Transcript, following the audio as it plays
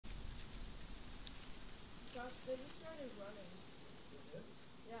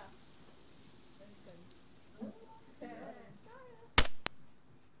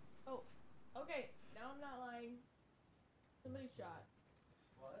shot.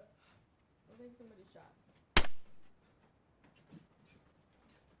 What? I think somebody shot.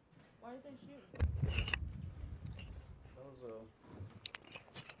 Why did they shoot? That was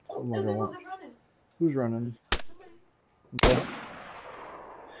Oh my They're God. running. Who's running? Somebody. Okay.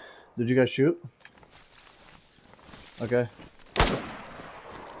 Did you guys shoot? Okay.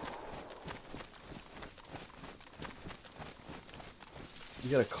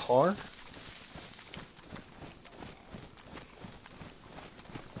 You got a car?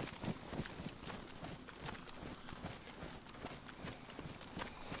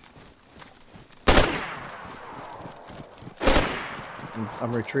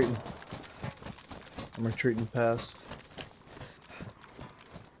 I'm retreating. I'm retreating past.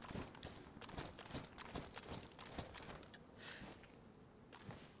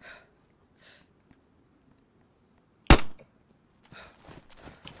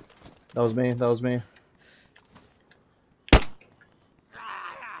 That was me. That was me.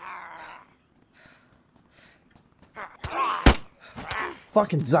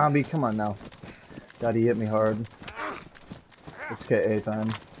 Fucking zombie, come on now. God, he hit me hard. It's KA time.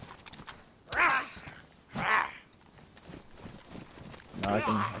 No, I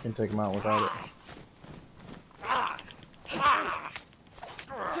can take him out without it.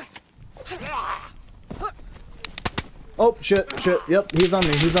 Oh shit, shit. Yep, he's on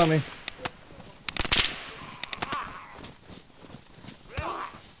me. He's on me.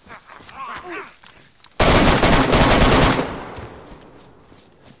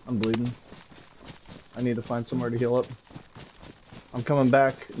 I'm bleeding. I need to find somewhere to heal up. I'm coming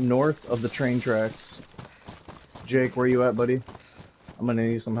back north of the train tracks. Jake, where you at, buddy? I'm gonna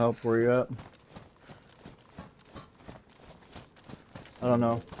need some help. Where you at? I don't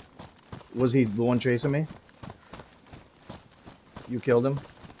know. Was he the one chasing me? You killed him?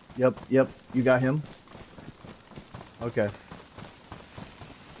 Yep, yep. You got him? Okay.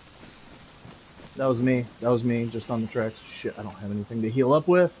 That was me. That was me, just on the tracks. Shit, I don't have anything to heal up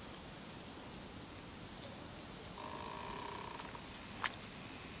with.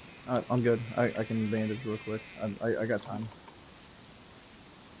 I'm good. I can bandage real quick. I got time.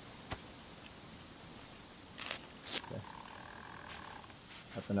 Okay.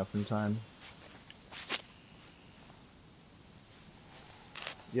 Have enough in time.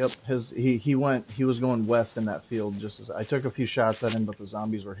 Yep, he was going west in that field just as I took a few shots at him, but the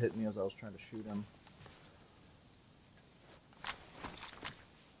zombies were hitting me as I was trying to shoot him.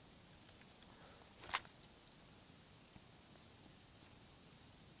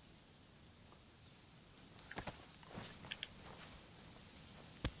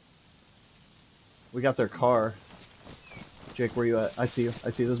 We got their car. Jake, where you at? I see you.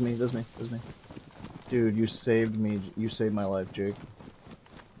 I see you. This is me. This is me. This is me. Dude, you saved me. You saved my life, Jake.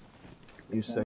 You saved